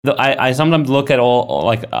I sometimes look at all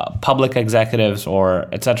like public executives or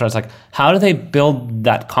et cetera. It's like, how do they build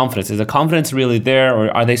that confidence? Is the confidence really there, or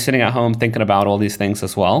are they sitting at home thinking about all these things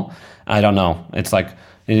as well? I don't know. It's like,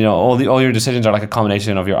 all your decisions are like a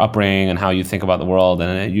combination of your upbringing and how you think about the world.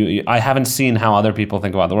 And I haven't seen how other people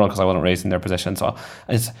think about the world because I wasn't raised in their position. So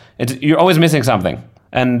you're always missing something.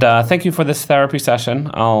 And thank you for this therapy session.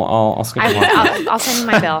 I'll skip it. I'll send you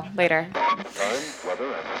my bill later.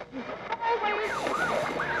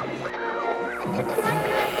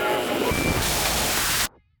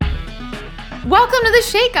 Welcome to The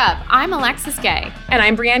Shake-Up. I'm Alexis Gay. And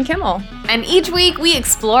I'm Brianne Kimmel. And each week we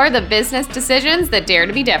explore the business decisions that dare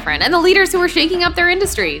to be different and the leaders who are shaking up their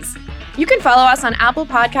industries. You can follow us on Apple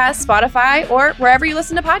Podcasts, Spotify, or wherever you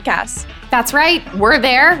listen to podcasts. That's right. We're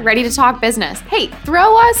there, ready to talk business. Hey,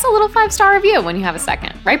 throw us a little 5-star review when you have a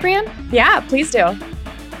second. Right, Brianne? Yeah, please do.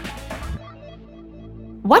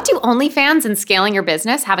 What do OnlyFans and scaling your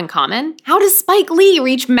business have in common? How does Spike Lee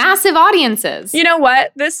reach massive audiences? You know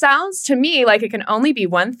what? This sounds to me like it can only be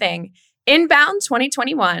one thing. Inbound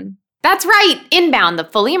 2021. That's right. Inbound, the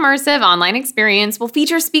fully immersive online experience, will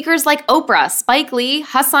feature speakers like Oprah, Spike Lee,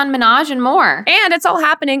 Hasan Minhaj, and more. And it's all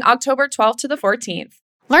happening October 12th to the 14th.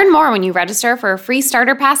 Learn more when you register for a free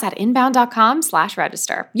starter pass at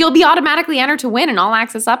inbound.com/register. You'll be automatically entered to win an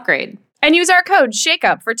all-access upgrade. And use our code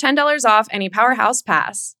SHAKEUP for $10 off any Powerhouse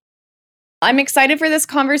Pass. I'm excited for this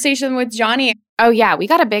conversation with Johnny. Oh yeah, we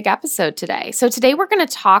got a big episode today. So today we're going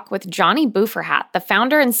to talk with Johnny Booferhat, the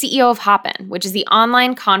founder and CEO of Hopin, which is the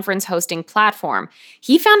online conference hosting platform.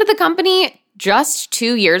 He founded the company just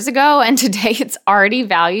 2 years ago, and today it's already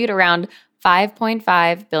valued around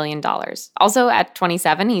 $5.5 billion. Also at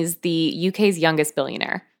 27, he's the UK's youngest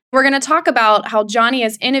billionaire. We're going to talk about how Johnny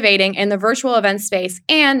is innovating in the virtual event space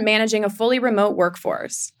and managing a fully remote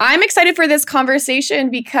workforce. I'm excited for this conversation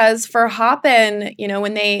because for Hopin,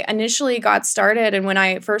 when they initially got started and when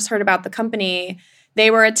I first heard about the company,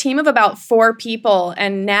 they were a team of about 4 people.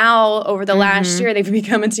 And now over the last year, they've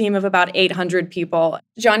become a team of about 800 people.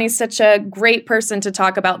 Johnny's such a great person to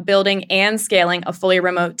talk about building and scaling a fully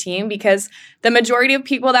remote team because the majority of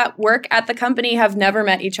people that work at the company have never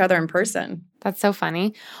met each other in person. That's so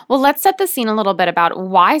funny. Well, let's set the scene a little bit about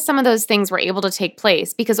why some of those things were able to take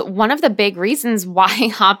place. Because one of the big reasons why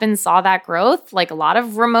Hopin saw that growth, like a lot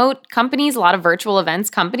of remote companies, a lot of virtual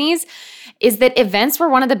events companies, is that events were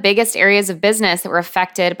one of the biggest areas of business that were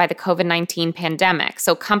affected by the COVID-19 pandemic.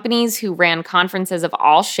 So companies who ran conferences of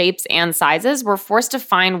all shapes and sizes were forced to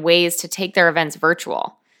find ways to take their events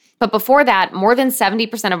virtual. But before that, more than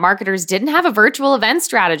 70% of marketers didn't have a virtual event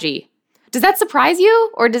strategy. Does that surprise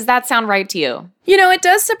you, or does that sound right to you? It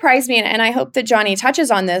does surprise me, and I hope that Johnny touches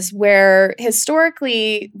on this, where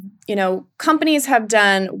historically, companies have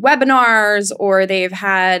done webinars or they've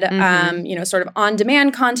had, sort of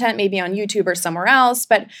on-demand content, maybe on YouTube or somewhere else.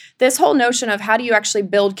 But this whole notion of how do you actually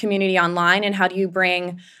build community online and how do you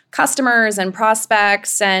bring customers and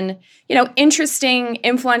prospects and, interesting,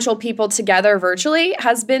 influential people together virtually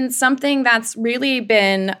has been something that's really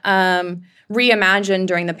been reimagined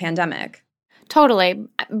during the pandemic. Totally.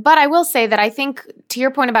 But I will say that I think, to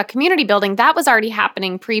your point about community building, that was already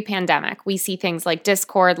happening pre-pandemic. We see things like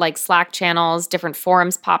Discord, like Slack channels, different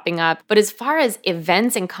forums popping up. But as far as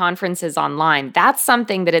events and conferences online, that's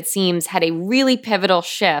something that it seems had a really pivotal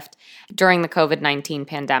shift during the COVID-19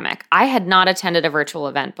 pandemic. I had not attended a virtual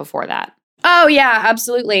event before that. Oh, yeah,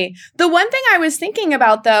 absolutely. The one thing I was thinking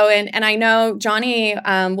about, though, and I know Johnny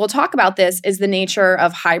will talk about this, is the nature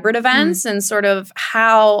of hybrid events and sort of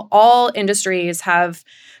how all industries have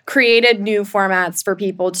created new formats for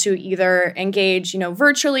people to either engage,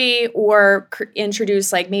 virtually or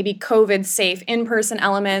introduce like maybe COVID-safe in-person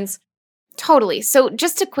elements. Totally. So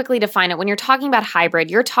just to quickly define it, when you're talking about hybrid,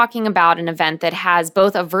 you're talking about an event that has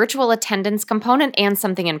both a virtual attendance component and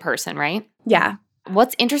something in person, right? Yeah.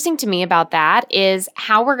 What's interesting to me about that is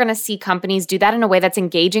how we're going to see companies do that in a way that's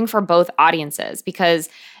engaging for both audiences. Because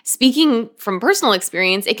speaking from personal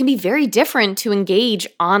experience, it can be very different to engage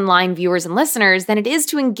online viewers and listeners than it is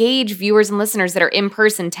to engage viewers and listeners that are in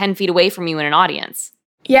person 10 feet away from you in an audience.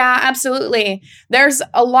 Yeah, absolutely. There's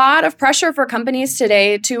a lot of pressure for companies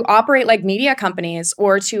today to operate like media companies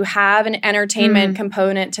or to have an entertainment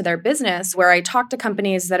component to their business, where I talk to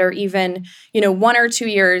companies that are even, 1 or 2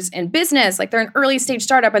 years in business, like they're an early stage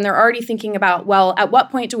startup and they're already thinking about, well, at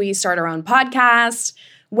what point do we start our own podcast?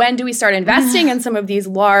 when do we start investing in some of these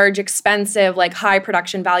large, expensive, like high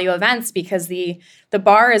production value events? Because the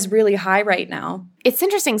bar is really high right now. It's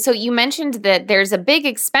interesting. So you mentioned that there's a big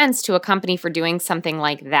expense to a company for doing something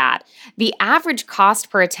like that. The average cost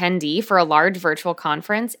per attendee for a large virtual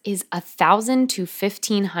conference is $1,000 to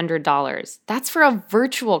 $1,500. That's for a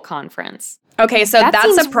virtual conference. Okay, so that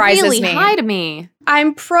surprises really me. High to me.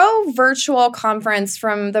 I'm pro virtual conference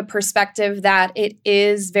from the perspective that it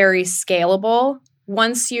is very scalable.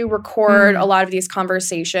 Once you record a lot of these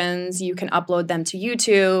conversations, you can upload them to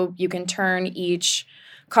YouTube. You can turn each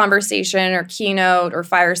conversation or keynote or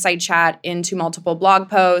fireside chat into multiple blog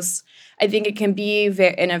posts. I think it can be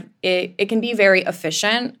it can be very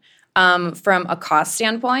efficient from a cost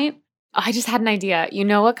standpoint. I just had an idea. You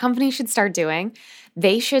know what companies should start doing?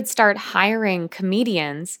 They should start hiring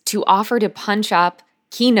comedians to offer to punch up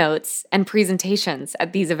keynotes and presentations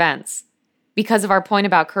at these events because of our point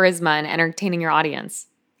about charisma and entertaining your audience.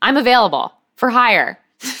 I'm available for hire.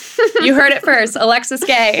 You heard it first, Alexis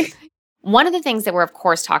Gay. One of the things that we're, of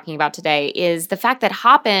course, talking about today is the fact that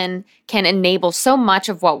Hopin can enable so much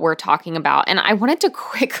of what we're talking about. And I wanted to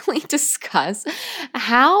quickly discuss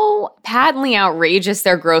how patently outrageous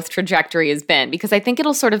their growth trajectory has been, because I think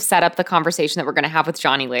it'll sort of set up the conversation that we're going to have with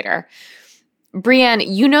Johnny later. Brienne,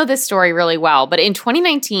 you know this story really well, but in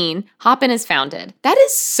 2019, Hopin is founded. That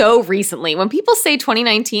is so recently. When people say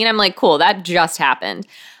 2019, I'm like, cool, that just happened.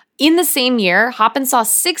 In the same year, Hopin saw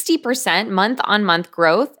 60% month-on-month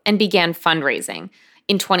growth and began fundraising.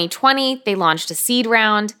 In 2020, they launched a seed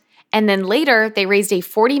round, and then later, they raised a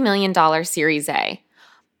 $40 million Series A.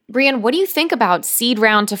 Brienne, what do you think about seed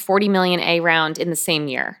round to $40 million A round in the same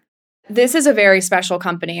year? This is a very special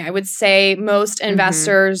company. I would say most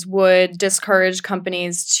investors would discourage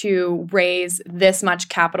companies to raise this much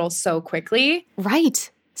capital so quickly.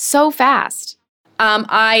 Right. So fast.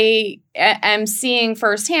 I am seeing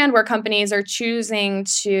firsthand where companies are choosing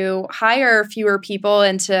to hire fewer people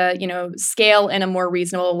and to, scale in a more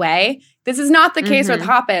reasonable way. This is not the case with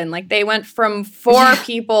Hopin. Like they went from 4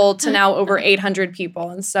 people to now over 800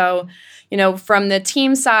 people. And so, from the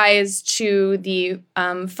team size to the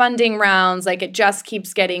funding rounds, like it just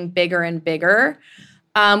keeps getting bigger and bigger,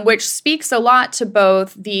 which speaks a lot to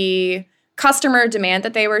both the customer demand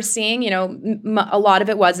that they were seeing. A lot of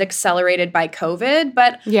it was accelerated by COVID.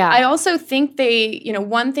 But I also think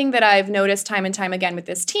one thing that I've noticed time and time again with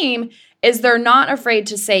this team is they're not afraid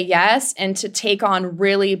to say yes and to take on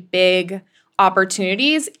really big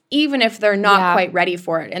opportunities, even if they're not quite ready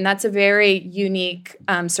for it. And that's a very unique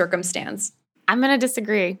circumstance. I'm going to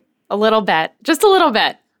disagree a little bit, just a little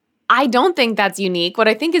bit. I don't think that's unique. What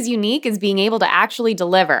I think is unique is being able to actually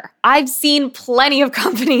deliver. I've seen plenty of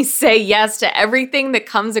companies say yes to everything that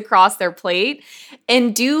comes across their plate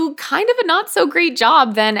and do kind of a not so great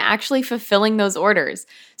job then actually fulfilling those orders.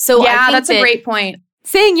 So I think that's a great point.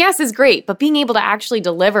 Saying yes is great, but being able to actually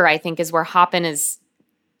deliver, I think, is where Hopin is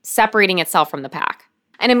separating itself from the pack.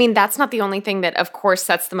 And I mean, that's not the only thing that, of course,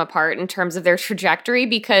 sets them apart in terms of their trajectory,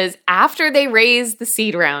 because after they raised the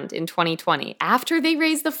seed round in 2020, after they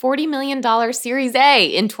raised the $40 million Series A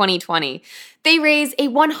in 2020, they raised a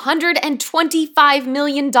 $125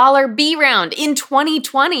 million B round in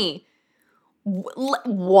 2020.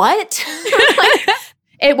 What?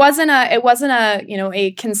 It wasn't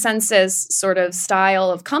a consensus sort of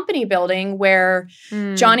style of company building where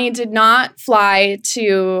Johnny did not fly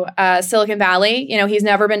to Silicon Valley. He's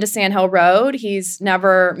never been to Sand Hill Road. He's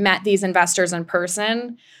never met these investors in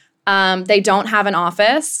person. They don't have an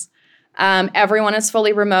office. Everyone is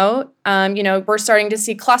fully remote. We're starting to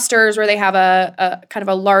see clusters where they have a kind of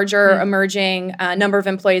a larger emerging number of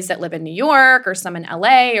employees that live in New York or some in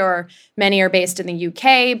LA, or many are based in the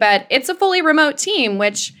UK. But it's a fully remote team,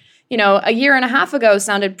 which, a year and a half ago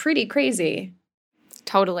sounded pretty crazy.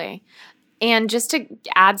 Totally. And just to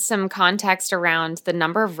add some context around the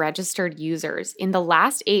number of registered users, in the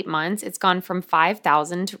last 8 months, it's gone from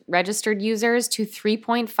 5,000 registered users to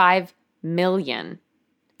 3.5 million.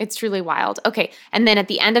 It's truly wild. Okay, and then at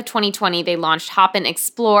the end of 2020, they launched Hopin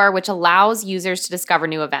Explore, which allows users to discover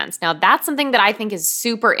new events. Now, that's something that I think is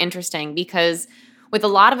super interesting because with a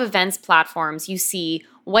lot of events platforms, you see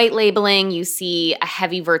white labeling, you see a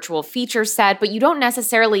heavy virtual feature set, but you don't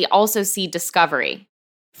necessarily also see discovery.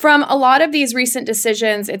 From a lot of these recent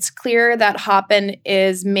decisions, it's clear that Hopin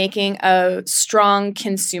is making a strong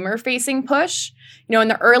consumer-facing push. In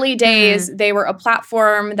the early days, they were a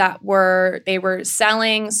platform they were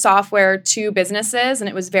selling software to businesses, and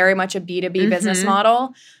it was very much a B2B business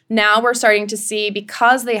model. Now we're starting to see,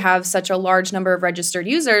 because they have such a large number of registered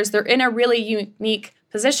users, they're in a really unique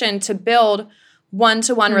position to build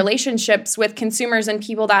one-to-one relationships with consumers and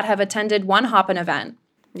people that have attended one Hopin event.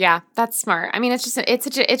 Yeah, that's smart. I mean, it's just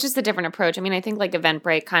a different approach. I mean, I think like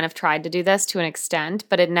Eventbrite kind of tried to do this to an extent,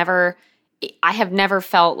 but I have never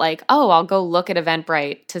felt like, oh, I'll go look at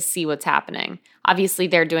Eventbrite to see what's happening. Obviously,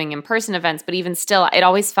 they're doing in-person events, but even still, it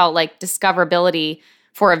always felt like discoverability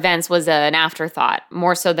for events was an afterthought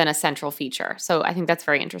more so than a central feature. So I think that's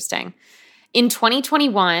very interesting. In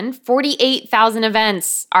 2021, 48,000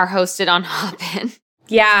 events are hosted on Hopin.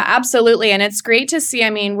 Yeah, absolutely. And it's great to see, I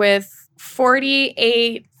mean, with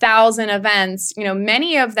 48,000 events,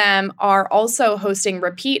 many of them are also hosting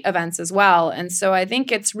repeat events as well. And so I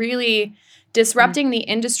think it's really disrupting the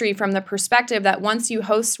industry from the perspective that once you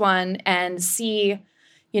host one and see,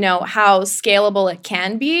 how scalable it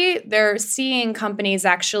can be, they're seeing companies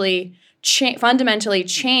actually fundamentally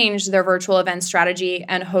change their virtual event strategy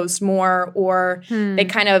and host more, or they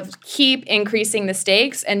kind of keep increasing the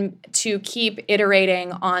stakes and to keep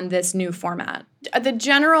iterating on this new format. The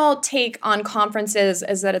general take on conferences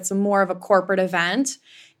is that it's more of a corporate event.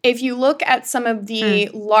 If you look at some of the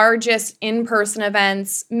largest in-person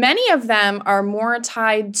events, many of them are more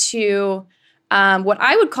tied to what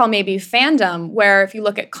I would call maybe fandom, where if you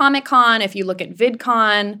look at Comic-Con, if you look at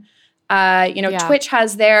VidCon, Twitch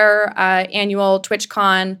has their annual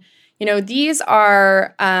TwitchCon. These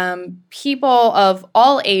are people of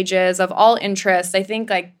all ages, of all interests. I think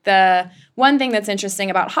like the one thing that's interesting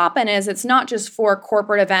about Hopin is it's not just for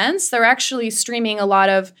corporate events. They're actually streaming a lot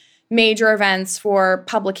of major events for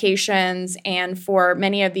publications and for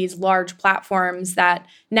many of these large platforms that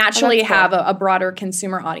naturally have a broader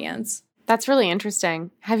consumer audience. That's really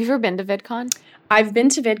interesting. Have you ever been to VidCon? I've been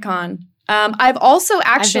to VidCon. I've also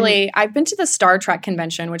I've been to the Star Trek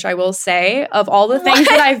convention, which I will say, of all the things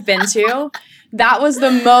that I've been to, that was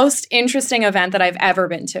the most interesting event that I've ever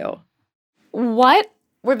been to. What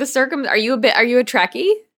were the are you a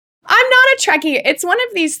Trekkie? I'm not a Trekkie. It's one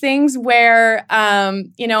of these things where,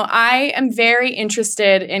 I am very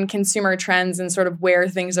interested in consumer trends and sort of where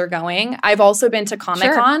things are going. I've also been to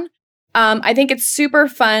Comic-Con. Sure. I think it's super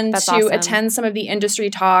fun to attend some of the industry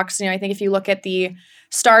talks. I think if you look at the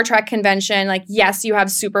Star Trek convention, like, yes, you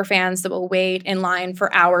have super fans that will wait in line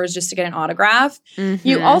for hours just to get an autograph. Mm-hmm.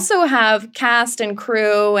 You also have cast and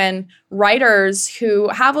crew and writers who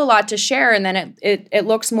have a lot to share, and then it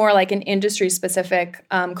looks more like an industry-specific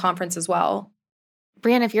conference as well.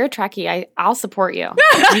 Brianne, if you're a Trekkie, I'll support you.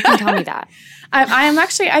 You can tell me that.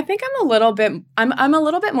 I think I'm a little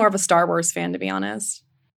bit more of a Star Wars fan, to be honest.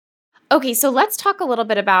 Okay, so let's talk a little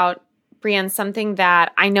bit about, Brianne, something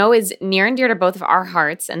that I know is near and dear to both of our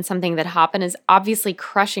hearts and something that Hopin is obviously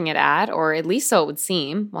crushing it at, or at least so it would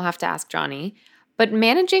seem. We'll have to ask Johnny. But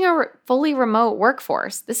managing a fully remote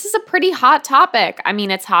workforce, this is a pretty hot topic. I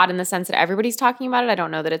mean, it's hot in the sense that everybody's talking about it. I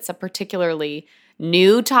don't know that it's a particularly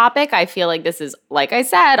new topic. I feel like this is, like I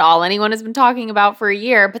said, all anyone has been talking about for a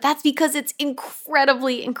year, but that's because it's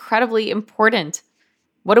incredibly, incredibly important.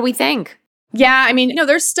 What do we think? Yeah, I mean,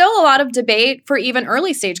 there's still a lot of debate for even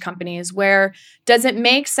early stage companies where does it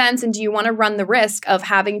make sense, and do you want to run the risk of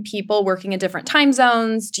having people working in different time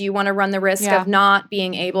zones? Do you want to run the risk of not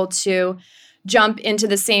being able to jump into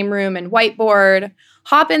the same room and whiteboard?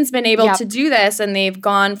 Hopin's been able to do this, and they've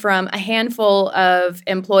gone from a handful of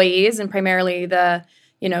employees and primarily the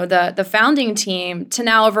founding team to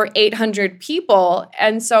now over 800 people.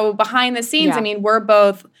 And so behind the scenes, I mean, we're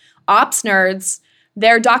both ops nerds.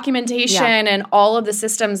 Their documentation and all of the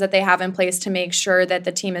systems that they have in place to make sure that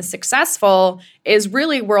the team is successful is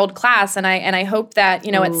really world class. And I hope that,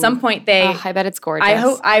 at some point I bet it's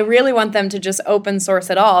gorgeous. I really want them to just open source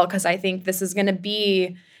it all, because I think this is going to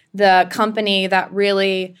be the company that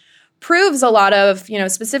really proves a lot of,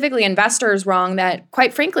 specifically investors wrong that,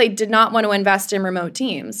 quite frankly, did not want to invest in remote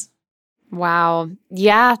teams. Wow.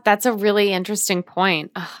 Yeah, that's a really interesting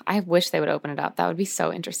point. I wish they would open it up. That would be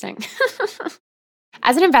so interesting.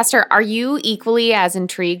 As an investor, are you equally as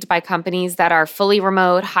intrigued by companies that are fully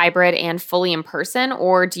remote, hybrid, and fully in person,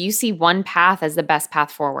 or do you see one path as the best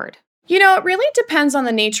path forward? It really depends on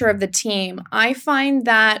the nature of the team. I find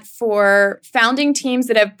that for founding teams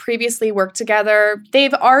that have previously worked together,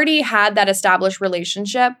 they've already had that established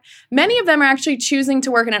relationship. Many of them are actually choosing to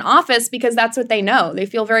work in an office because that's what they know. They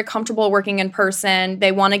feel very comfortable working in person.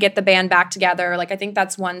 They want to get the band back together. I think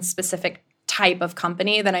that's one specific type of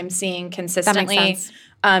company that I'm seeing consistently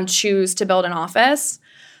choose to build an office.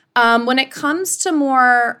 When it comes to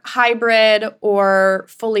more hybrid or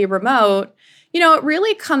fully remote, it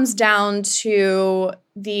really comes down to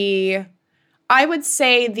I would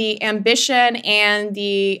say the ambition and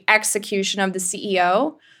the execution of the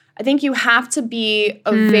CEO. I think you have to be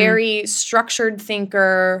a very structured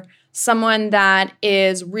thinker, someone that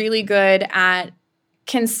is really good at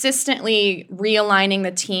consistently realigning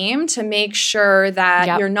the team to make sure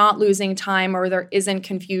that you're not losing time or there isn't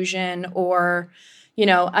confusion or,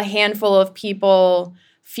 a handful of people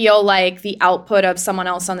feel like the output of someone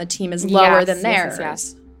else on the team is lower than theirs.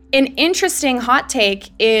 Yes. An interesting hot take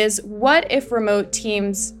is, what if remote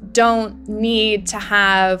teams don't need to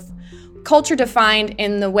have culture defined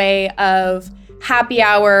in the way of happy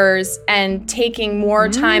hours and taking more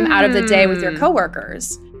time out of the day with your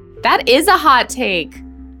coworkers? That is a hot take.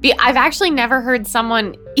 I've actually never heard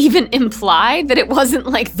someone even imply that it wasn't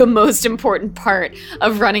like the most important part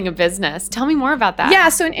of running a business. Tell me more about that. Yeah,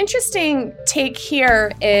 so an interesting take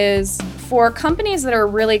here is for companies that are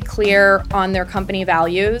really clear on their company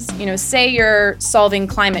values, say you're solving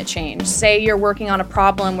climate change, say you're working on a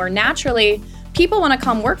problem where naturally people want to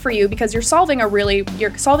come work for you because you're solving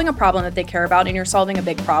a problem that they care about and you're solving a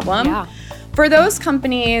big problem. Yeah. For those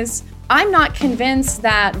companies, I'm not convinced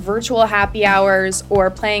that virtual happy hours or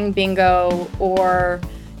playing bingo or,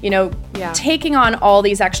 taking on all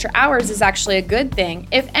these extra hours is actually a good thing.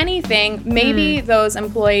 If anything, maybe those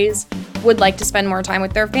employees would like to spend more time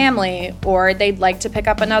with their family, or they'd like to pick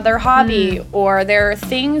up another hobby, or there are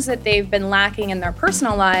things that they've been lacking in their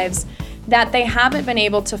personal lives that they haven't been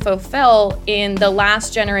able to fulfill in the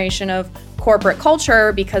last generation of corporate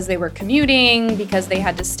culture because they were commuting, because they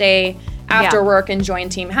had to stay after work and join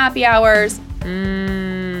team happy hours.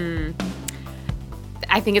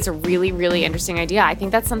 I think it's a really, really interesting idea. I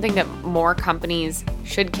think that's something that more companies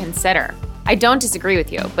should consider. I don't disagree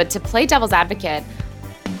with you, but to play devil's advocate,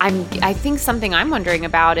 I think something I'm wondering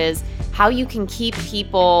about is how you can keep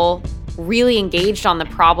people really engaged on the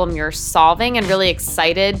problem you're solving and really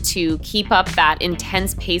excited to keep up that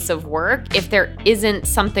intense pace of work if there isn't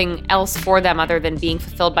something else for them other than being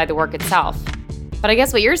fulfilled by the work itself. But I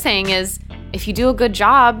guess what you're saying is if you do a good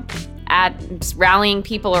job at rallying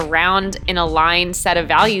people around an aligned set of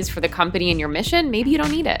values for the company and your mission, maybe you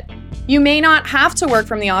don't need it. You may not have to work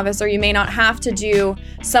from the office, or you may not have to do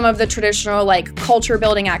some of the traditional culture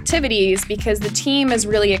building activities because the team is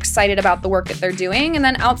really excited about the work that they're doing. And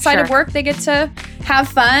then outside of work, they get to have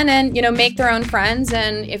fun and, make their own friends.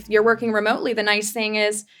 And if you're working remotely, the nice thing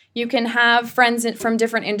is you can have friends from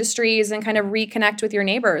different industries and kind of reconnect with your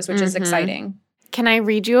neighbors, which is exciting. Can I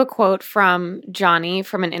read you a quote from Johnny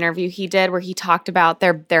from an interview he did where he talked about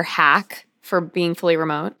their hack for being fully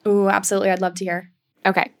remote? Ooh, absolutely. I'd love to hear.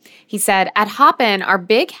 Okay. He said, at Hopin, our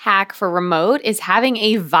big hack for remote is having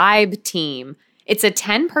a vibe team. It's a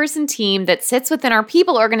 10-person team that sits within our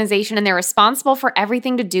people organization, and they're responsible for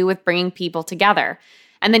everything to do with bringing people together.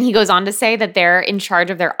 And then he goes on to say that they're in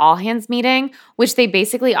charge of their all-hands meeting, which they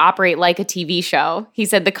basically operate like a TV show. He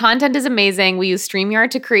said, the content is amazing. We use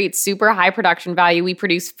StreamYard to create super high production value. We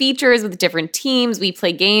produce features with different teams. We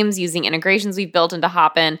play games using integrations we've built into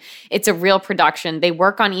Hopin. It's a real production. They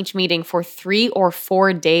work on each meeting for 3 or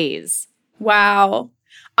 4 days. Wow.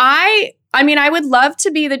 I would love to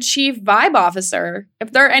be the chief vibe officer.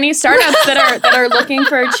 If there are any startups that are looking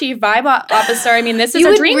for a chief vibe officer, this is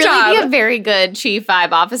a dream job. You would really be a very good chief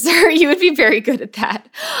vibe officer. You would be very good at that.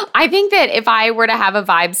 I think that if I were to have a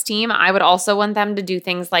vibes team, I would also want them to do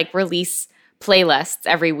things like release playlists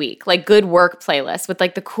every week, like good work playlists with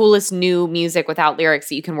the coolest new music without lyrics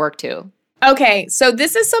that you can work to. Okay, so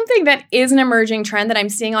this is something that is an emerging trend that I'm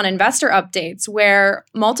seeing on investor updates where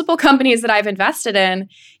multiple companies that I've invested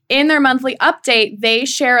in their monthly update, they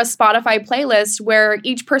share a Spotify playlist where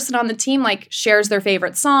each person on the team shares their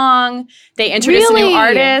favorite song. They introduce a new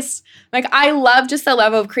artist. I love just the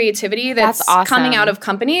level of creativity that's awesome. Coming out of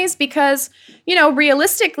companies because,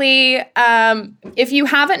 realistically, if you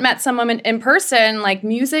haven't met someone in person,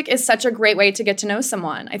 music is such a great way to get to know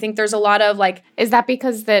someone. I think there's a lot of Is that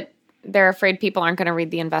because that they're afraid people aren't going to read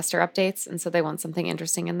the investor updates, and so they want something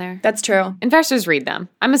interesting in there? That's true. Investors read them.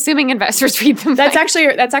 I'm assuming investors read them. That's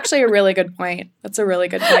actually a really good point. That's a really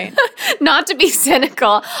good point. Not to be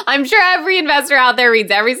cynical, I'm sure every investor out there reads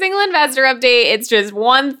every single investor update. It's just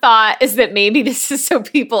one thought is that maybe this is so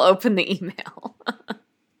people open the email.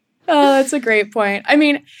 Oh, that's a great point.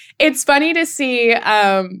 It's funny to see,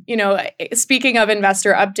 speaking of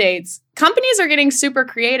investor updates, companies are getting super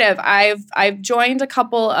creative. I've joined a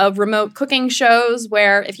couple of remote cooking shows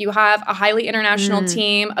where if you have a highly international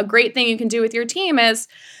team, a great thing you can do with your team is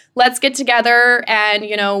let's get together and,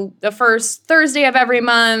 the first Thursday of every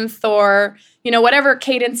month or, whatever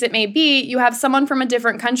cadence it may be, you have someone from a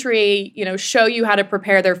different country, show you how to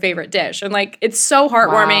prepare their favorite dish. And it's so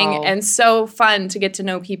heartwarming and so fun to get to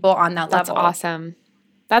know people on that level. That's awesome.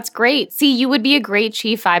 That's great. See, you would be a great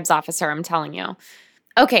chief vibes officer, I'm telling you.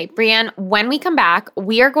 Okay, Brianne, when we come back,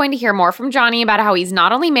 we are going to hear more from Johnny about how he's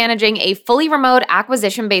not only managing a fully remote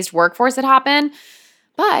acquisition-based workforce at Hopin,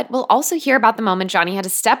 But we'll also hear about the moment Johnny had to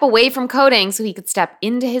step away from coding so he could step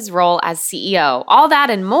into his role as CEO. All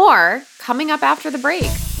that and more coming up after the break.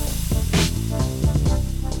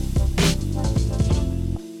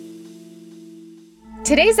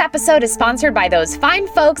 Today's episode is sponsored by those fine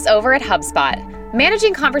folks over at HubSpot.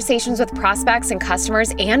 Managing conversations with prospects and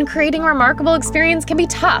customers and creating a remarkable experience can be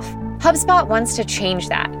tough. HubSpot wants to change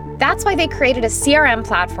that. That's why they created a CRM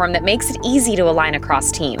platform that makes it easy to align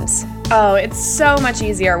across teams. Oh, it's so much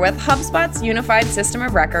easier. With HubSpot's unified system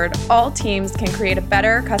of record, all teams can create a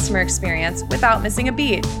better customer experience without missing a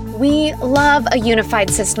beat. We love a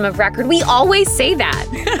unified system of record. We always say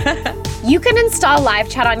that. You can install live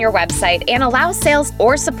chat on your website and allow sales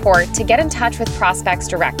or support to get in touch with prospects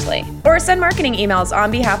directly. Or send marketing emails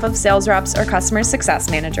on behalf of sales reps or customer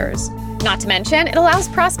success managers. Not to mention, it allows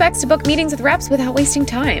prospects to book meetings with reps without wasting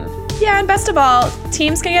time. Yeah, and best of all,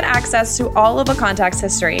 teams can get access to all of a contact's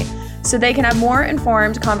history, so they can have more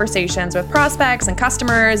informed conversations with prospects and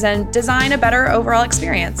customers and design a better overall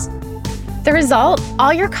experience. The result?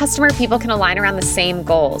 All your customer people can align around the same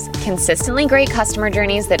goals, consistently great customer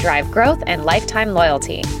journeys that drive growth and lifetime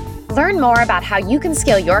loyalty. Learn more about how you can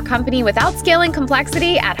scale your company without scaling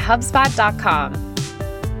complexity at HubSpot.com.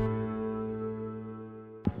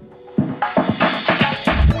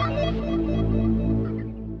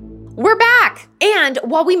 We're back! And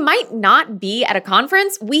while we might not be at a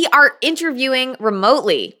conference, we are interviewing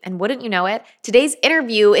remotely. And wouldn't you know it, today's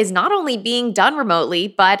interview is not only being done remotely,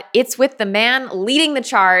 but it's with the man leading the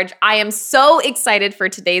charge. I am so excited for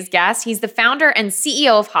today's guest. He's the founder and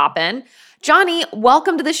CEO of Hopin. Johnny,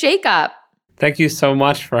 welcome to the Shake Up. Thank you so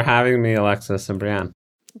much for having me, Alexis and Brianne.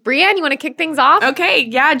 Brianne, you want to kick things off? Okay,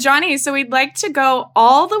 yeah, Johnny. So we'd like to go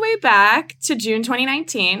all the way back to June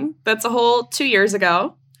 2019. That's a whole 2 years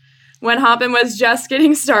ago, when Hopin was just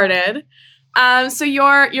getting started. So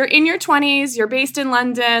you're in your 20s, you're based in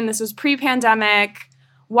London, this was pre-pandemic.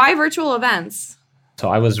 Why virtual events? So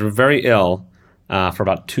I was very ill for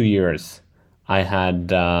about 2 years. I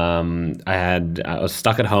was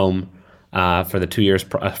stuck at home for the 2 years,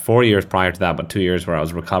 4 years prior to that, but 2 years where I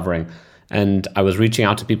was recovering. And I was reaching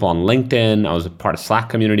out to people on LinkedIn. I was a part of Slack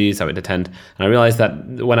communities I would attend. And I realized that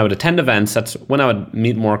when I would attend events, that's when I would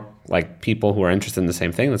meet more like people who are interested in the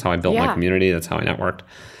same thing. That's how I built my community. That's how I networked.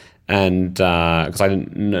 And because I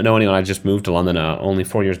didn't know anyone, I just moved to London only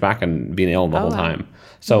 4 years back and being ill the whole time.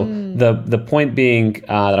 So the point being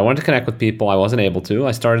that I wanted to connect with people. I wasn't able to.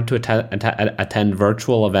 I started to attend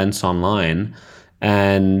virtual events online.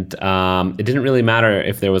 And it didn't really matter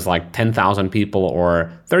if there was like 10,000 people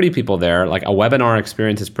or 30 people there. Like a webinar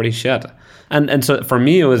experience is pretty shit. And so for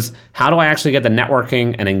me, it was how do I actually get the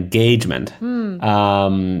networking and engagement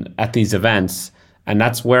at these events? And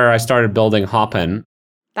that's where I started building Hopin.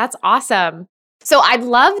 That's awesome. So I'd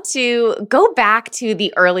love to go back to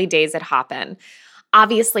the early days at Hopin.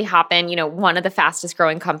 Obviously, Hopin, one of the fastest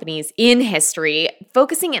growing companies in history.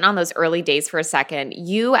 Focusing in on those early days for a second,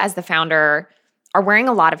 you as the founder are wearing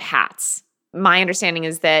a lot of hats. My understanding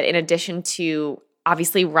is that in addition to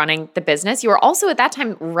obviously running the business, you were also at that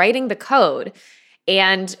time writing the code.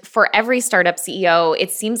 And for every startup CEO,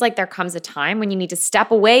 it seems like there comes a time when you need to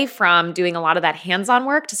step away from doing a lot of that hands-on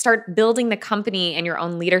work to start building the company and your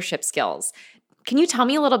own leadership skills. Can you tell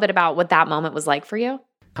me a little bit about what that moment was like for you?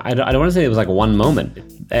 I don't want to say it was like one moment.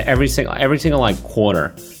 Every single like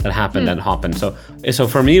quarter that happened at Hopin. So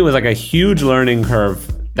for me, it was like a huge learning curve.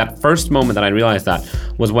 That first moment that I realized that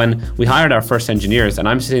was when we hired our first engineers, and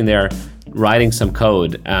I'm sitting there writing some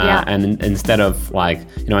code, and instead of like,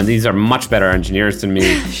 and these are much better engineers than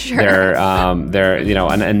me. Sure. They're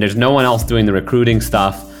and there's no one else doing the recruiting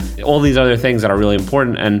stuff, all these other things that are really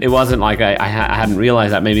important. And it wasn't like I hadn't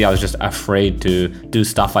realized that. Maybe I was just afraid to do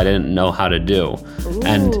stuff I didn't know how to do. Ooh.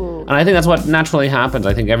 And I think that's what naturally happens.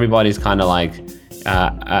 I think everybody's kind of like,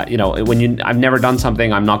 I've never done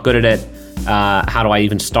something, I'm not good at it. How do I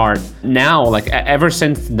even start? Now, like ever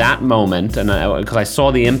since that moment, and because I saw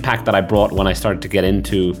the impact that I brought when I started to get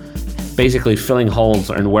into basically filling holes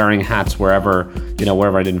and wearing hats wherever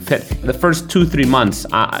I didn't fit. The first 2-3 months,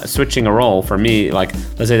 switching a role for me, like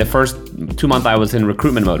let's say the first 2 months I was in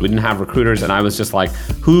recruitment mode. We didn't have recruiters, and I was just like,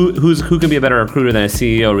 who can be a better recruiter than a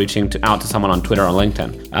CEO reaching out to someone on Twitter or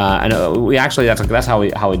LinkedIn? And we actually that's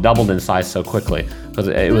how we doubled in size so quickly, because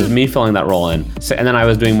it was me filling that role in. So, and then I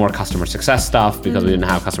was doing more customer success stuff because we didn't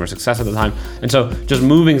have customer success at the time. And so just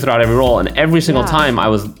moving throughout every role, and every single time I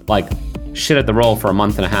was like shit at the role for a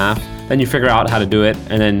month and a half. Then you figure out how to do it,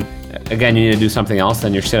 and then again you need to do something else,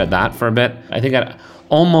 then you're shit at that for a bit. I think at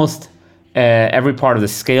almost every part of the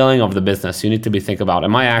scaling of the business, you need to be think about,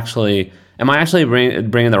 am I actually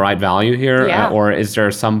bringing the right value here? Or is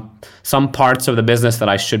there some parts of the business that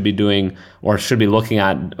I should be doing or should be looking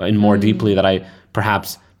at in more deeply that I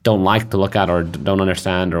perhaps don't like to look at or don't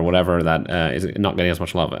understand or whatever, that is not getting as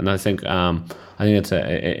much love? And I think it's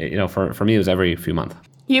for me, it was every few months.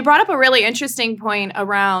 You brought up a really interesting point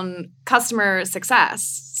around customer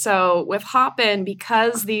success. So with Hopin,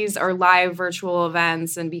 because these are live virtual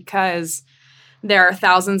events and because there are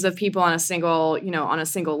thousands of people on a single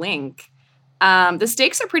link, the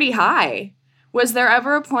stakes are pretty high. Was there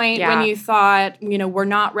ever a point when you thought, we're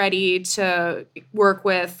not ready to work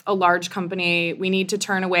with a large company, we need to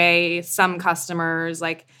turn away some customers?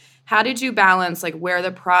 Like, how did you balance what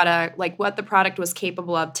the product was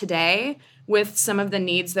capable of today with some of the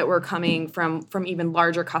needs that were coming from even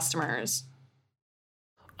larger customers?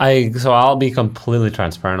 So I'll be completely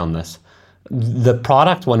transparent on this. The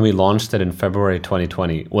product, when we launched it in February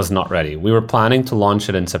 2020, was not ready. We were planning to launch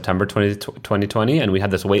it in September 2020, and we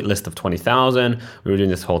had this wait list of 20,000. We were doing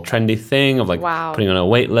this whole trendy thing of putting on a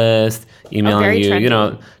wait list, emailing you,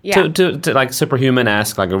 to like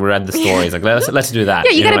Superhuman-esque, like we read the stories, like let's do that.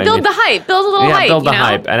 Yeah, you got to build the hype, build a little hype. Build the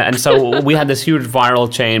hype. And so we had this huge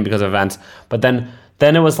viral chain because of events, but then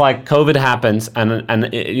it was like COVID happens,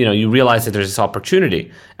 and you realize that there's this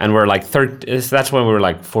opportunity, and we're like that's when we were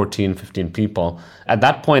like 14, 15 people. At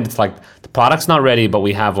that point, it's like the product's not ready, but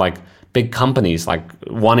we have like big companies like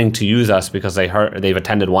wanting to use us because they've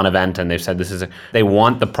attended one event and they've said they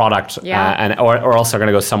want the product, or else they're going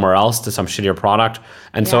to go somewhere else to some shittier product.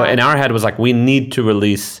 And so in our head was like, we need to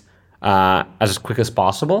release as quick as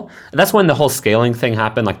possible. And that's when the whole scaling thing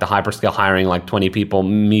happened, like the hyperscale hiring, like 20 people,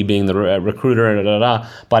 me being the recruiter,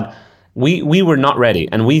 But we were not ready,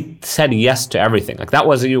 and we said yes to everything. Like that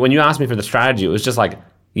was, when you asked me for the strategy, it was just like,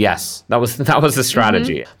 yes, that was the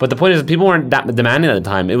strategy. But the point is, people weren't that demanding at the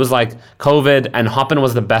time. It was like COVID, and Hopin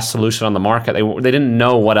was the best solution on the market. They didn't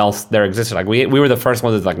know what else there existed. Like we were the first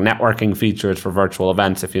ones with like networking features for virtual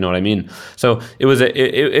events, if you know what I mean. So it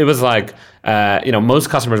was like most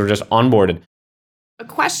customers were just onboarded. A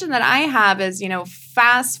question that I have is,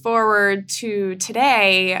 fast forward to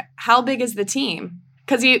today, how big is the team?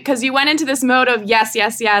 Because you went into this mode of yes,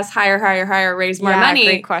 hire, raise more money.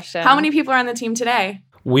 Great question. How many people are on the team today?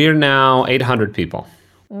 We're now 800 people.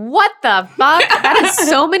 What the fuck? That is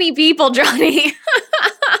so many people, Johnny.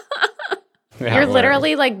 You're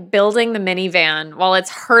literally like building the minivan while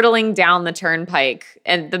it's hurtling down the turnpike,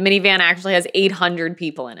 and the minivan actually has 800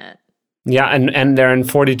 people in it. Yeah, and they're in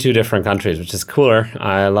 42 different countries, which is cooler.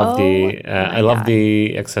 I love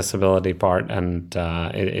the accessibility part, and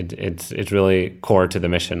it's really core to the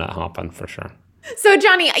mission at Hopin for sure. So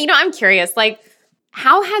Johnny, I'm curious, like,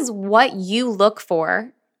 how has what you look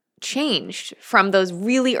for changed from those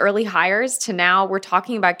really early hires to now we're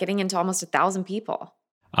talking about getting into almost 1,000 people?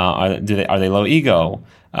 Are they low ego?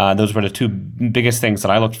 Those were the two biggest things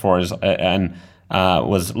that I looked for,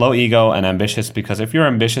 was low ego and ambitious. Because if you're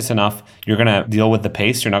ambitious enough, you're going to deal with the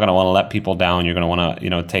pace. You're not going to want to let people down. You're going to want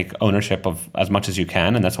to take ownership of as much as you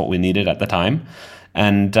can, and that's what we needed at the time.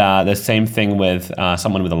 And the same thing with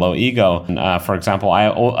someone with a low ego. For example, I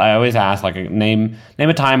always ask, like, name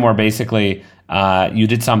a time where basically you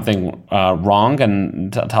did something wrong,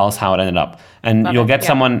 and tell us how it ended up. And you'll get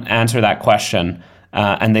someone answer that question,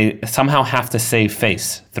 and they somehow have to save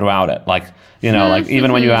face throughout it. Like, like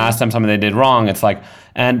even when you ask them something they did wrong, it's like,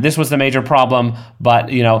 and this was the major problem, but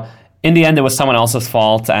in the end, it was someone else's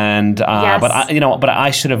fault, and but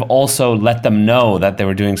I should have also let them know that they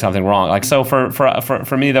were doing something wrong. Like, so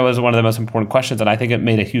for me, that was one of the most important questions, and I think it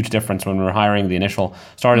made a huge difference when we were hiring the initial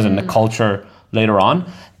starters and the culture later on.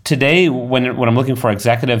 Today, when I'm looking for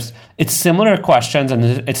executives, it's similar questions, and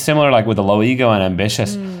it's similar like with the low ego and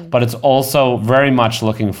ambitious, but it's also very much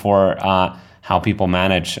looking for how people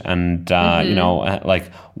manage, and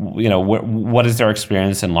what is their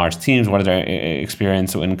experience in large teams? What is their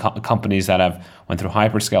experience in companies that have went through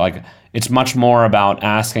hyperscale? Like, it's much more about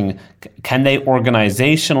asking, can they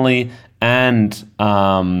organizationally and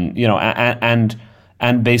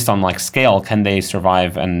based on like scale, can they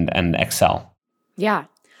survive and excel? Yeah.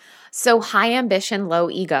 So high ambition, low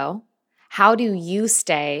ego. How do you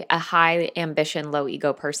stay a high ambition, low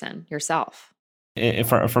ego person yourself?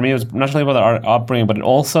 For me, it was not only about our upbringing, but it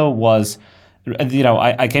also was,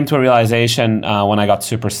 I came to a realization when I got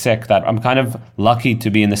super sick that I'm kind of lucky to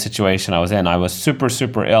be in the situation I was in. I was super,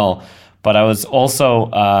 super ill, but I was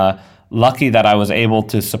also lucky that I was able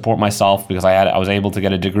to support myself because I was able to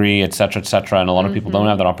get a degree, et cetera, and a lot of people don't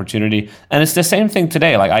have that opportunity. And it's the same thing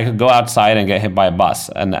today. Like, I could go outside and get hit by a bus,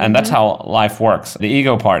 and that's how life works. The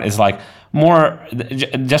ego part is like,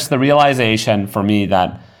 just the realization for me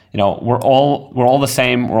that, we're all the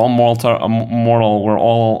same. We're all mortal. We're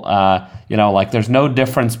all, like there's no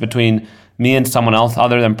difference between me and someone else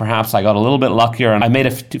other than perhaps I got a little bit luckier and I made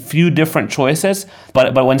a few different choices.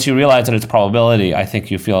 But once you realize that it's probability, I think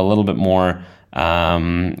you feel a little bit more,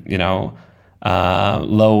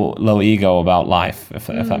 low ego about life, if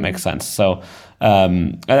that makes sense. So,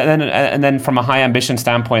 and then from a high ambition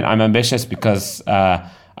standpoint, I'm ambitious because I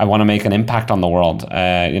want to make an impact on the world.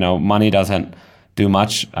 Money doesn't do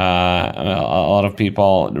much. A lot of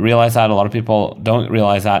people realize that. A lot of people don't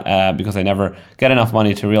realize that because they never get enough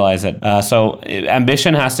money to realize it. So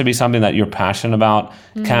ambition has to be something that you're passionate about.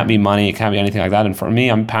 Can't be money. It can't be anything like that. And for me,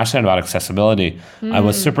 I'm passionate about accessibility. I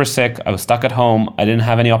was super sick. I was stuck at home. I didn't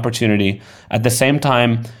have any opportunity. At the same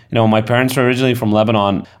time, my parents were originally from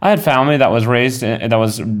Lebanon. I had family that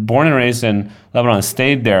was born and raised in Lebanon and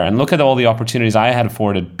stayed there. And look at all the opportunities I had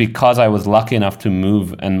afforded because I was lucky enough to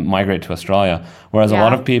move and migrate to Australia. Whereas a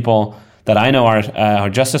lot of people that I know are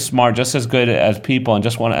just as smart, just as good as people, and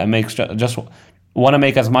just want to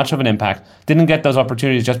make as much of an impact. Didn't get those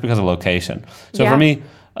opportunities just because of location. So for me,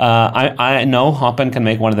 I know Hopin can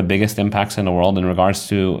make one of the biggest impacts in the world in regards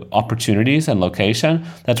to opportunities and location.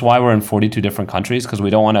 That's why we're in 42 different countries, because we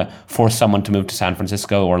don't want to force someone to move to San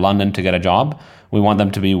Francisco or London to get a job. We want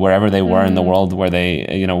them to be wherever they were in the world, where they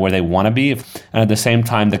want to be. And at the same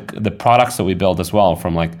time, the products that we build as well,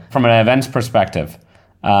 from an events perspective,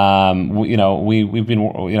 it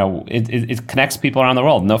connects people around the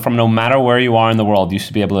world. No matter where you are in the world, you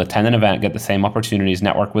should be able to attend an event, get the same opportunities,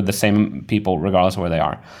 network with the same people, regardless of where they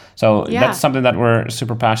are. So that's something that we're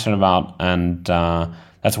super passionate about, and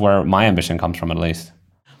that's where my ambition comes from, at least.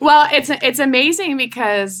 Well, it's amazing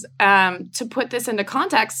because to put this into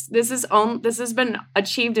context, this has been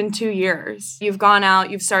achieved in 2 years. You've gone out,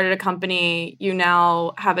 you've started a company, you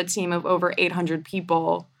now have a team of over 800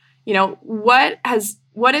 people. What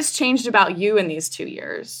has changed about you in these 2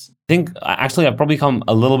 years? I think actually I've probably become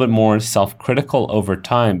a little bit more self-critical over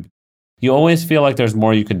time. You always feel like there's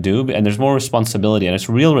more you could do, and there's more responsibility, and it's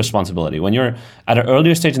real responsibility. When you're at an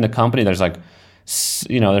earlier stage in the company, there's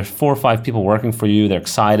there's 4 or 5 people working for you. They're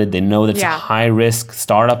excited. They know that it's a high-risk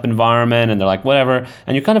startup environment, and they're like, whatever.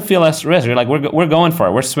 And you kind of feel less risk. You're like, we're going for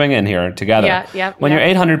it. We're swinging here together. When you're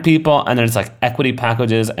 800 people, and there's like equity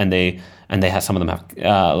packages, and they have, some of them have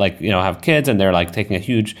have kids, and they're like taking a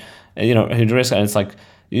huge risk, and it's like,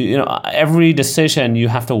 every decision, you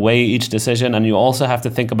have to weigh each decision, and you also have to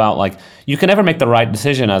think about, you can never make the right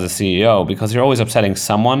decision as a CEO because you're always upsetting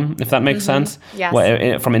someone, if that makes sense.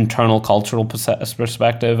 Yes. From internal cultural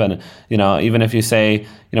perspective, and even if you say,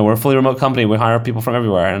 we're a fully remote company, we hire people from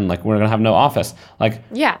everywhere, and we're gonna have no office,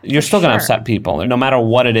 you're still gonna upset people, no matter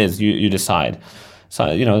what it is you decide. So,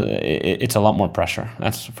 it's a lot more pressure,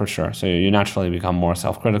 that's for sure. So you naturally become more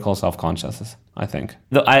self-critical, self-conscious, I think.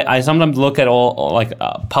 I sometimes look at all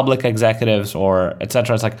public executives or et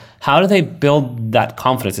cetera. It's like, how do they build that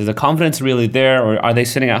confidence? Is the confidence really there, or are they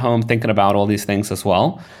sitting at home thinking about all these things as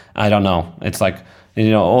well? I don't know. It's like,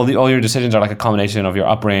 all your decisions are like a combination of your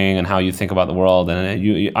upbringing and how you think about the world.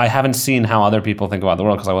 And I haven't seen how other people think about the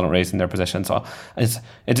world because I wasn't raised in their position. So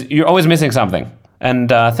you're always missing something. And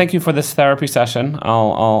thank you for this therapy session.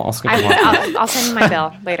 I'll skip it. I'll send you my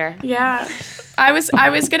bill later. Yeah. I was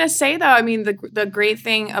gonna say though, I mean, the great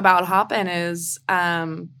thing about Hopin is,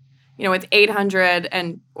 with 800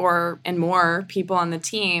 and more people on the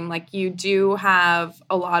team, you do have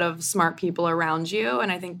a lot of smart people around you,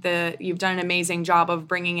 and I think that you've done an amazing job of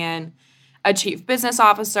bringing in a chief business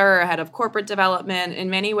officer, a head of corporate development.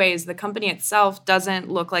 In many ways, the company itself doesn't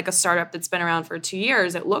look like a startup that's been around for 2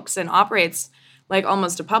 years. It looks and operates like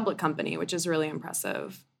almost a public company, which is really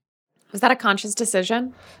impressive. Was that a conscious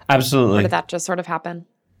decision? Absolutely. Or did that just sort of happen?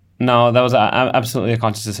 No, that was absolutely a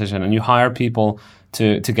conscious decision. And you hire people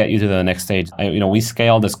to get you to the next stage. We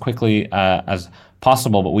scaled as quickly as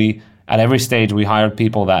possible, but at every stage we hired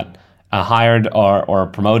people that hired or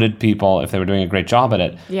promoted people if they were doing a great job at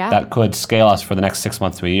it that could scale us for the next 6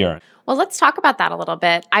 months to a year. Well, let's talk about that a little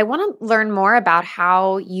bit. I want to learn more about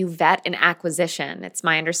how you vet an acquisition. It's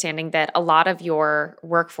my understanding that a lot of your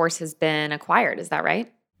workforce has been acquired. Is that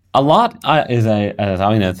right? A lot I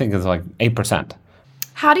think is like 8%.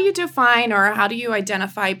 How do you define or how do you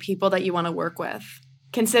identify people that you want to work with?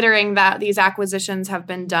 Considering that these acquisitions have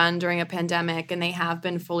been done during a pandemic and they have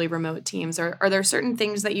been fully remote teams, are there certain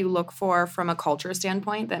things that you look for from a culture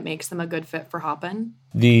standpoint that makes them a good fit for Hopin?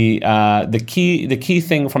 the key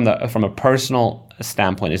thing from a personal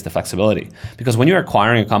standpoint is the flexibility. Because when you're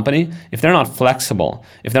acquiring a company, if they're not flexible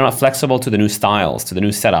to the new styles, to the new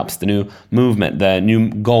setups, the new movement, the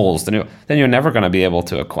new goals, then you're never going to be able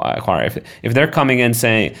to acquire. If they're coming in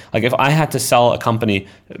saying, like, if I had to sell a company,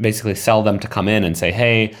 basically sell them to come in and say,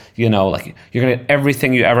 hey, you're going to get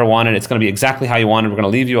everything you ever wanted. It's going to be exactly how you wanted. We're going to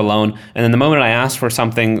leave you alone. And then the moment I ask for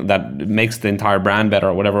something that makes the entire brand better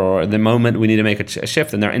or whatever, or the moment we need to make a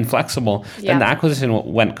shift and they're inflexible, then the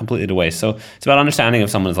acquisition went completely to waste. So it's about understanding if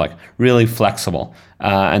someone is like really flexible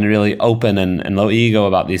and really open and low ego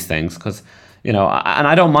about these things, because and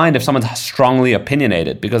I don't mind if someone's strongly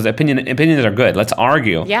opinionated, because opinions are good. Let's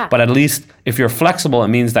argue. Yeah. But at least if you're flexible, it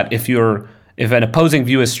means that if an opposing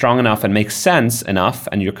view is strong enough and makes sense enough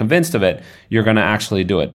and you're convinced of it, you're going to actually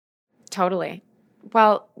do it. Totally.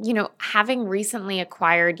 Well, having recently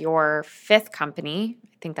acquired your 5th company,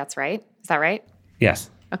 I think that's right. Is that right? Yes.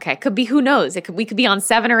 Okay, could be, who knows? We could be on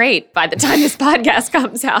 7 or 8 by the time this podcast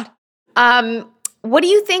comes out. What do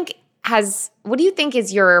you think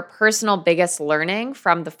is your personal biggest learning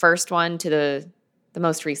from the first one to the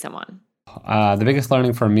most recent one? The biggest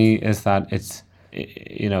learning for me is that it's,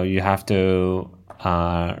 you have to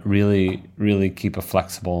really, really keep a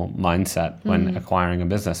flexible mindset when acquiring a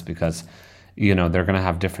business, because, they're going to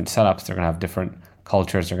have different setups, they're going to have different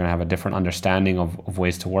cultures, they're going to have a different understanding of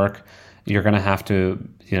ways to work. You're going to have to,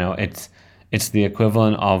 it's the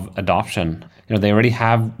equivalent of adoption. They've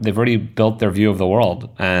already built their view of the world,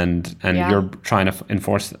 and you're trying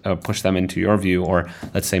to push them into your view, or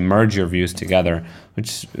let's say merge your views together,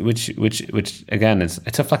 which again,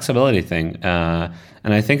 it's a flexibility thing.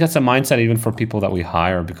 And I think that's a mindset even for people that we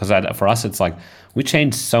hire, because for us, it's like we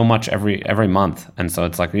change so much every month. And so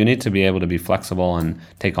it's like you need to be able to be flexible and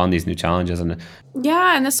take on these new challenges. And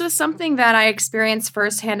this was something that I experienced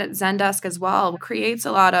firsthand at Zendesk as well. It creates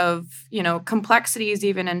a lot of, complexities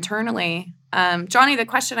even internally. Johnny, the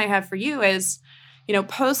question I have for you is,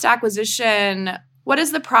 post-acquisition, what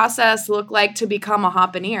does the process look like to become a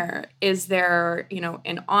Hopineer? Is there,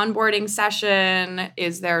 an onboarding session?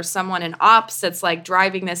 Is there someone in ops that's like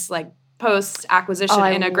driving this like post-acquisition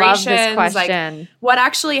integrations? I love this question. Like, what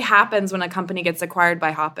actually happens when a company gets acquired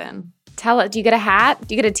by Hopin? Tell it. Do you get a hat?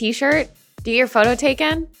 Do you get a t-shirt? Do you get your photo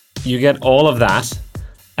taken? You get all of that.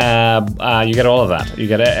 You get all of that. You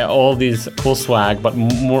get all these cool swag, but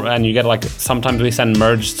more, and you get like, sometimes we send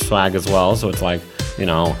merged swag as well. So it's like,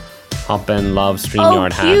 Hopin loves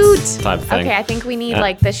StreamYard hats type thing. Okay, I think we need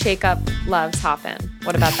like the Shake Up loves Hopin.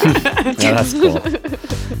 What about that? Yeah, that's cool.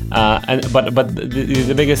 But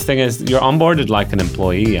the biggest thing is you're onboarded like an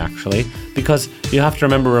employee, actually, because you have to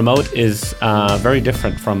remember remote is very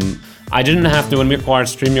different from. I didn't have to, when we acquired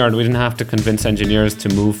StreamYard, we didn't have to convince engineers to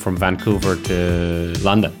move from Vancouver to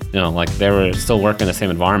London. They were still working in the same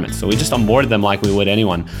environment. So we just onboarded them like we would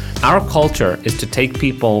anyone. Our culture is to take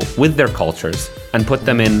people with their cultures and put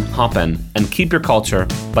them in Hopin and keep your culture,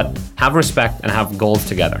 but have respect and have goals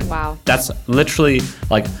together. Wow. That's literally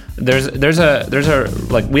like, there's a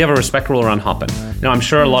like, we have a respect rule around Hopin. I'm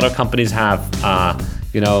sure a lot of companies have,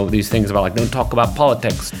 these things about like, don't talk about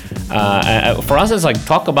politics. For us, it's like,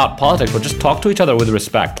 talk about politics, but just talk to each other with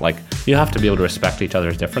respect. Like, you have to be able to respect each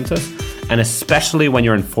other's differences, and especially when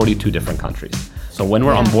you're in 42 different countries. So when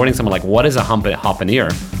we're onboarding someone, like, what is a Hopineer?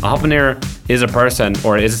 A Hopineer is a person,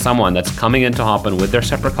 or is someone that's coming into Hopin with their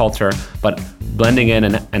separate culture, but blending in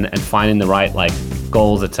and finding the right like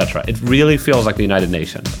goals, etc. It really feels like the United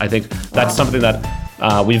Nations. I think that's something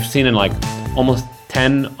that we've seen in like almost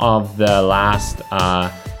 10 of the last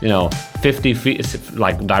 50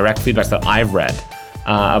 like direct feedbacks that I've read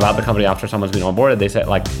about the company after someone's been onboarded. They said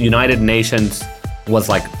like United Nations was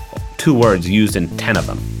like 2 words used in 10 of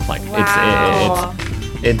them. Like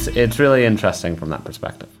it's really interesting from that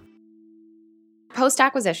perspective.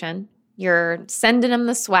 Post-acquisition, you're sending them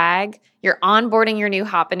the swag, you're onboarding your new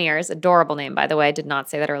Hopineers, adorable name, by the way, I did not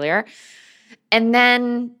say that earlier. And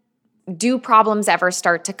then do problems ever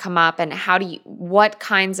start to come up, and what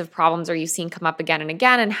kinds of problems are you seeing come up again and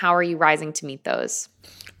again, and how are you rising to meet those?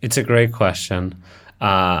 It's a great question.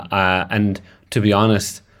 And to be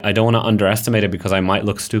honest, I don't want to underestimate it, because I might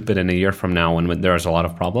look stupid in a year from now when there's a lot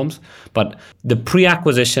of problems. But the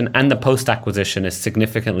pre-acquisition and the post-acquisition is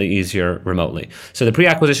significantly easier remotely. So the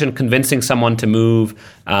pre-acquisition, convincing someone to move,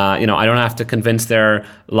 I don't have to convince their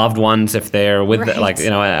loved ones if they're with,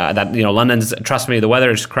 London's, trust me, the weather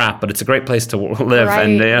is crap, but it's a great place to live,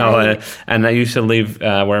 and you should leave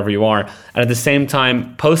wherever you are. And at the same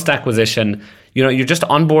time, post-acquisition, you're just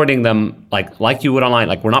onboarding them like you would online.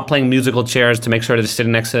 Like, we're not playing musical chairs to make sure they're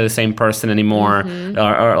sitting next to the same person anymore,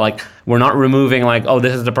 or like we're not removing like, oh,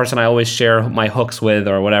 this is the person I always share my hooks with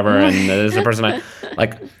or whatever, and this is the person I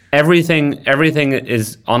like. Everything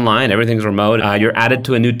is online. Everything's remote. You're added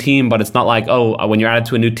to a new team, but it's not like, oh, when you're added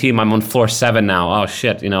to a new team, I'm on floor 7 now. Oh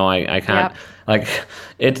shit, I can't. Yep. Like,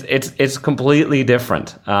 it's completely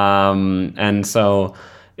different. And so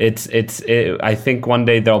I think one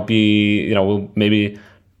day there'll be, we'll maybe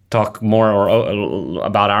talk more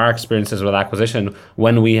about our experiences with acquisition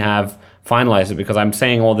when we have finalized it, because I'm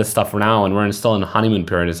saying all this stuff for now and we're still in a honeymoon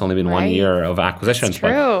period. It's only been 1 year of acquisitions.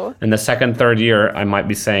 That's true. But in the second, third year, I might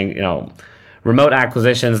be saying, remote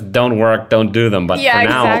acquisitions don't work, don't do them. But for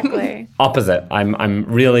now, exactly. Opposite. I'm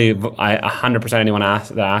really, 100% anyone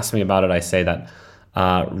that asks me about it, I say that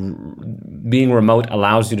being remote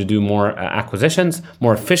allows you to do more acquisitions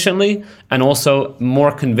more efficiently and also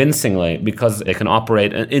more convincingly, because they can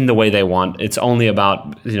operate in the way they want. It's only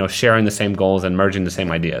about sharing the same goals and merging the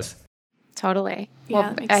same ideas. Totally.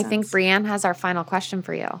 Yeah, well, I think Brianne has our final question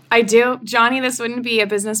for you. I do. Johnny, this wouldn't be a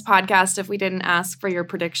business podcast if we didn't ask for your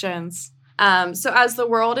predictions. So as the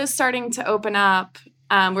world is starting to open up,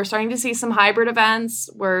 we're starting to see some hybrid events.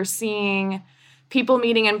 We're seeing people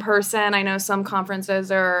meeting in person. I know some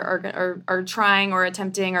conferences are trying or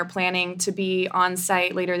attempting or planning to be on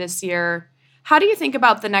site later this year. How do you think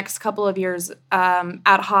about the next couple of years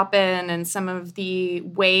at Hopin and some of the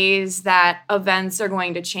ways that events are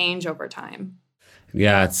going to change over time?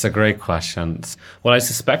 Yeah, it's a great question. What I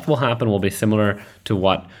suspect will happen will be similar to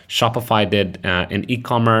what Shopify did in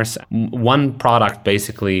e-commerce. One product,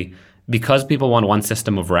 basically, because people want one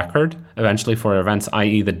system of record, eventually for events,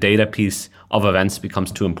 i.e. the data piece of events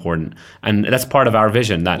becomes too important. And that's part of our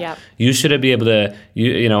vision, that you should be able to,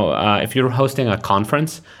 if you're hosting a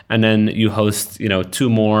conference and then you host, 2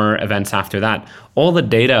 more events after that, all the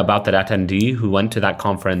data about that attendee who went to that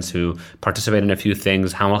conference, who participated in a few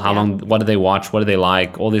things, how long, what did they watch, what do they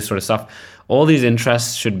like, all this sort of stuff, all these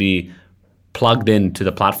interests should be plugged into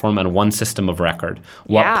the platform and one system of record.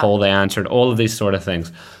 What poll they answered, all of these sort of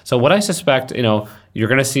things. So what I suspect, you're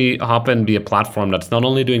going to see Hopin be a platform that's not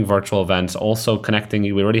only doing virtual events, also connecting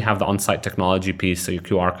you. We already have the on-site technology piece, so your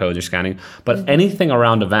QR code, you're scanning. But anything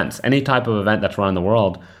around events, any type of event that's run in the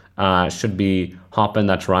world, should be Hopin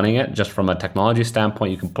that's running it. Just from a technology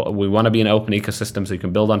standpoint, we want to be an open ecosystem, so you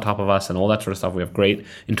can build on top of us and all that sort of stuff. We have great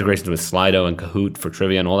integrations with Slido and Kahoot for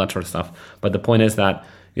trivia and all that sort of stuff. But the point is that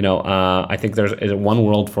I think there's one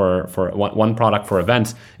world for one product for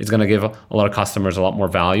events is going to give a lot of customers a lot more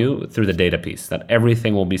value through the data piece, that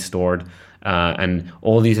everything will be stored and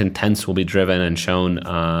all these intents will be driven and shown,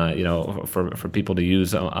 for people to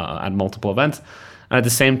use at multiple events. And at the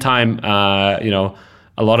same time,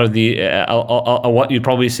 a lot of the what you'd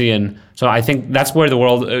probably see so I think that's where the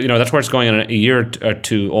world, that's where it's going in a year or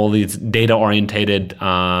two, all these data-orientated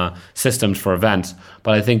systems for events.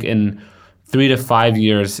 But I think in 3 to 5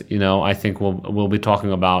 years, I think we'll be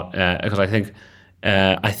talking about, because I think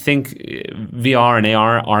VR and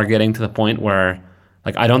AR are getting to the point where,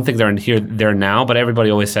 like, I don't think they're there now, but everybody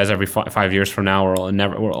always says every 5 years from now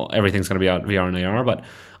everything's going to be out VR and AR. But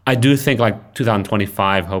I do think like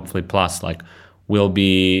 2025, hopefully plus, like, will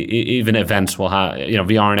be, even events will have,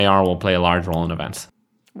 VR and AR will play a large role in events.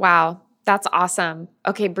 Wow. That's awesome.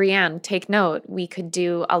 Okay, Brianne, take note. We could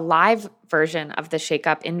do a live version of the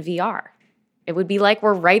Shake-Up in VR. It would be like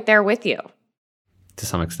we're right there with you. To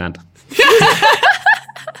some extent.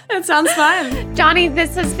 That sounds fun. Johnny,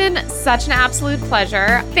 this has been such an absolute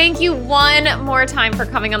pleasure. Thank you one more time for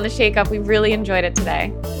coming on the Shake-Up. We really enjoyed it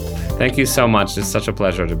today. Thank you so much. It's such a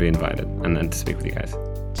pleasure to be invited and to speak with you guys.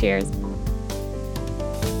 Cheers.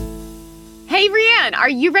 Hey, Brianne, are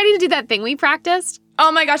you ready to do that thing we practiced?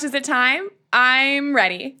 Oh my gosh, is it time? I'm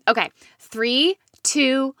ready. Okay, 3,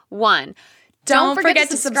 2, 1. Don't forget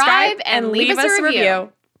to subscribe and leave us a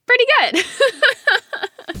review. Pretty good.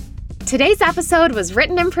 Today's episode was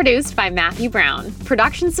written and produced by Matthew Brown.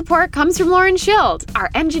 Production support comes from Lauren Schild. Our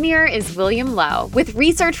engineer is William Lowe, with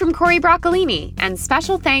research from Corey Broccolini. And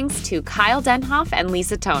special thanks to Kyle Denhoff and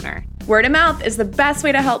Lisa Toner. Word of mouth is the best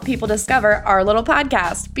way to help people discover our little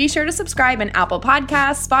podcast. Be sure to subscribe in Apple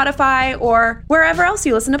Podcasts, Spotify, or wherever else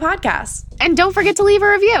you listen to podcasts. And don't forget to leave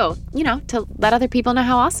a review, to let other people know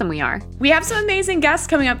how awesome we are. We have some amazing guests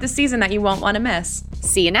coming up this season that you won't want to miss.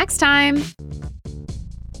 See you next time.